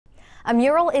A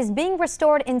mural is being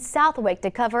restored in Southwick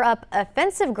to cover up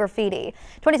offensive graffiti.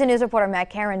 22 News reporter Matt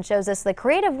Karen shows us the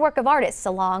creative work of artists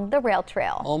along the rail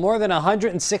trail. Well, more than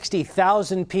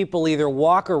 160,000 people either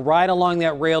walk or ride along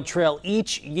that rail trail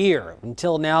each year.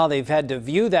 Until now, they've had to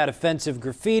view that offensive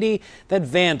graffiti that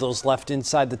vandals left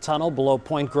inside the tunnel below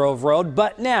Point Grove Road.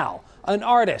 But now, an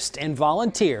artist and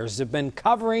volunteers have been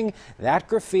covering that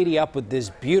graffiti up with this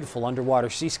beautiful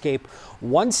underwater seascape.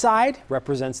 One side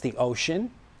represents the ocean.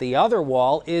 The other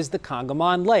wall is the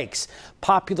Congamon Lakes.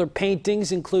 Popular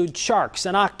paintings include sharks,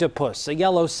 an octopus, a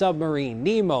yellow submarine,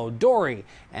 Nemo, Dory,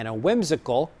 and a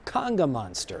whimsical conga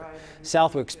monster.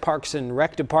 Southwick's Parks and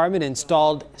Rec Department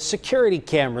installed security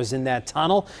cameras in that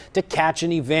tunnel to catch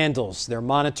any vandals. They're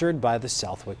monitored by the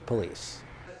Southwick Police.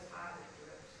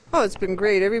 Oh, it's been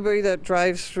great. Everybody that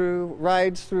drives through,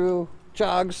 rides through,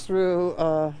 jogs through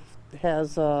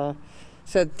has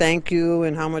said thank you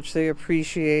and how much they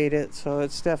appreciate it. So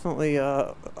it's definitely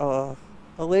a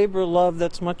labor of love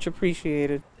that's much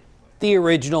appreciated. The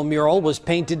original mural was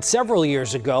painted several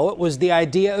years ago. It was the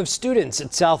idea of students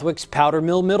at Southwick's Powder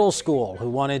Mill Middle School who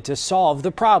wanted to solve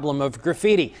the problem of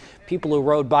graffiti. People who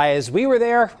rode by as we were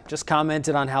there just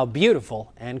commented on how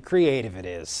beautiful and creative it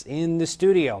is. In the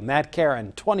studio, Matt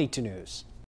Karen, 22 News.